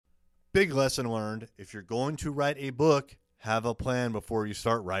Big lesson learned. If you're going to write a book, have a plan before you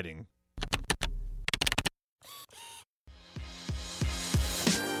start writing.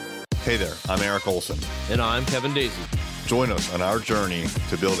 Hey there, I'm Erik Olson. And I'm Kevin Daisey. Join us on our journey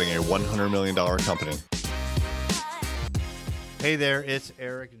to building a $100 million company. Hey there, it's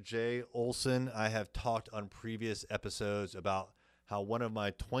Erik J. Olson. I have talked on previous episodes about how one of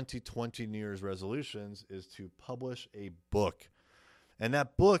my 2020 New Year's resolutions is to publish a book. And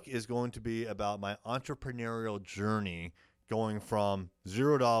that book is going to be about my entrepreneurial journey going from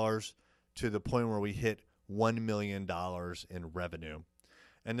 $0 to the point where we hit $1 million in revenue.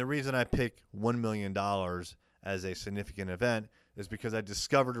 And the reason I pick $1 million as a significant event is because I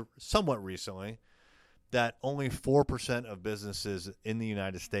discovered somewhat recently that only 4% of businesses in the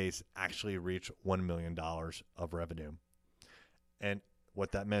United States actually reach $1 million of revenue. And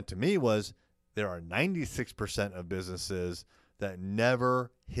what that meant to me was there are 96% of businesses that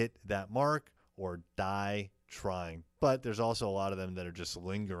never hit that mark or die trying. But there's also a lot of them that are just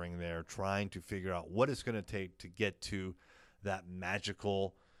lingering there trying to figure out what it's going to take to get to that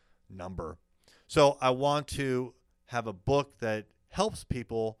magical number. So I want to have a book that helps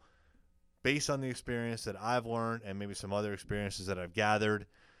people based on the experience that I've learned and maybe some other experiences that I've gathered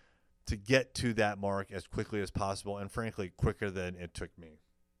to get to that mark as quickly as possible and frankly quicker than it took me.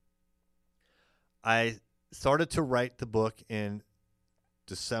 I started to write the book in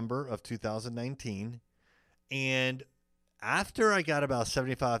December of 2019, and after I got about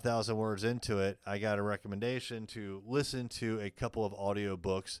 75,000 words into it, I got a recommendation to listen to a couple of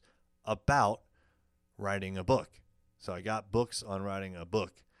audiobooks about writing a book. So I got books on writing a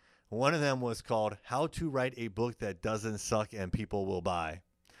book. One of them was called How to Write a Book That Doesn't Suck and People Will Buy.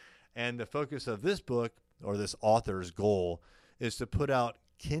 And the focus of this book, or this author's goal, is to put out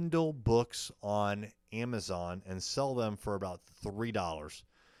Kindle books on Amazon and sell them for about $3.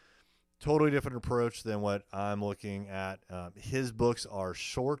 Totally different approach than what I'm looking at. His books are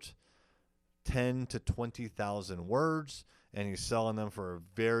short, 10 to 20,000 words, and he's selling them for a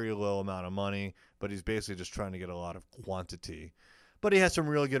very low amount of money, but he's basically just trying to get a lot of quantity. But he has some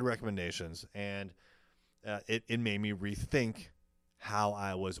really good recommendations, and it made me rethink how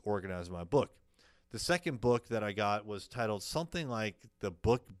I was organizing my book. The second book that I got was titled something like The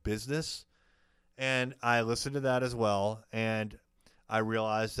Book Business, and I listened to that as well, and I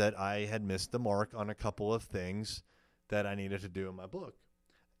realized that I had missed the mark on a couple of things that I needed to do in my book.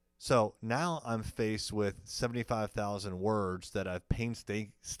 So now I'm faced with 75,000 words that I've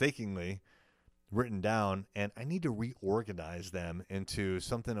painstakingly written down, and I need to reorganize them into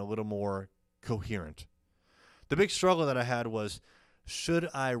something a little more coherent. The big struggle that I had was, should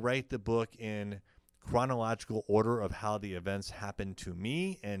I write the book in chronological order of how the events happened to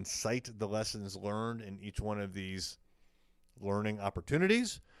me and cite the lessons learned in each one of these learning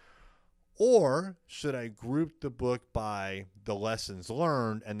opportunities? Or should I group the book by the lessons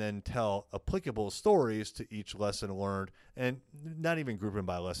learned and then tell applicable stories to each lesson learned, and not even grouping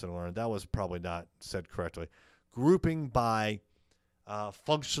by lesson learned? That was probably not said correctly. Grouping by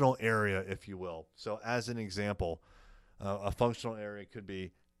functional area, if you will. So as an example, a functional area could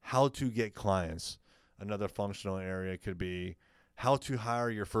be how to get clients. Another functional area could be how to hire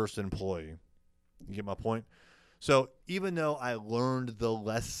your first employee. You get my point? So even though I learned the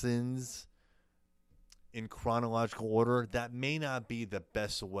lessons in chronological order, that may not be the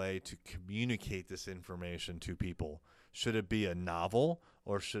best way to communicate this information to people. Should it be a novel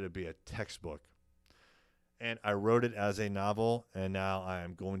or should it be a textbook? And I wrote it as a novel, and now I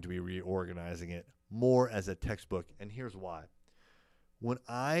am going to be reorganizing it more as a textbook. And here's why. When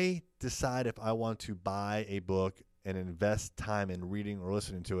I decide if I want to buy a book and invest time in reading or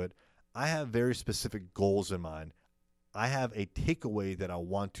listening to it, I have very specific goals in mind. I have a takeaway that I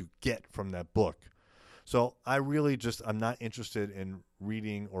want to get from that book. So I'm not interested in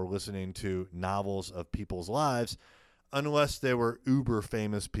reading or listening to novels of people's lives unless they were uber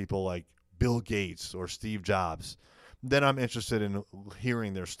famous people like Bill Gates or Steve Jobs. Then I'm interested in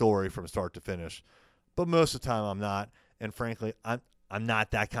hearing their story from start to finish. But most of the time I'm not. And frankly, I'm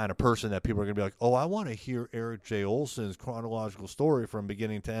not that kind of person that people are going to be like, oh, I want to hear Erik J. Olson's chronological story from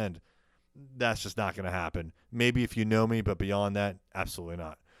beginning to end. That's just not going to happen. Maybe if you know me, but beyond that, absolutely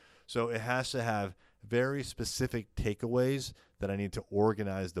not. So it has to have very specific takeaways that I need to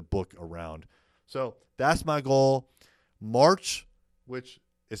organize the book around. So that's my goal. March, which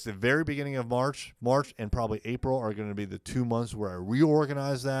is the very beginning of March and probably April are going to be the 2 months where I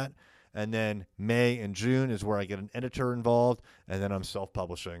reorganize that. And then May and June is where I get an editor involved, and then I'm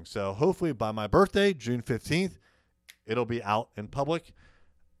self-publishing. So hopefully by my birthday, June 15th, it'll be out in public.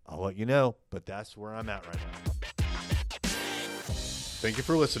 I'll let you know, but that's where I'm at right now. Thank you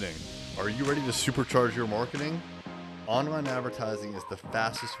for listening. Are you ready to supercharge your marketing? Online advertising is the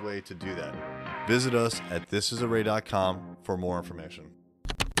fastest way to do that. Visit us at thisisarray.com for more information.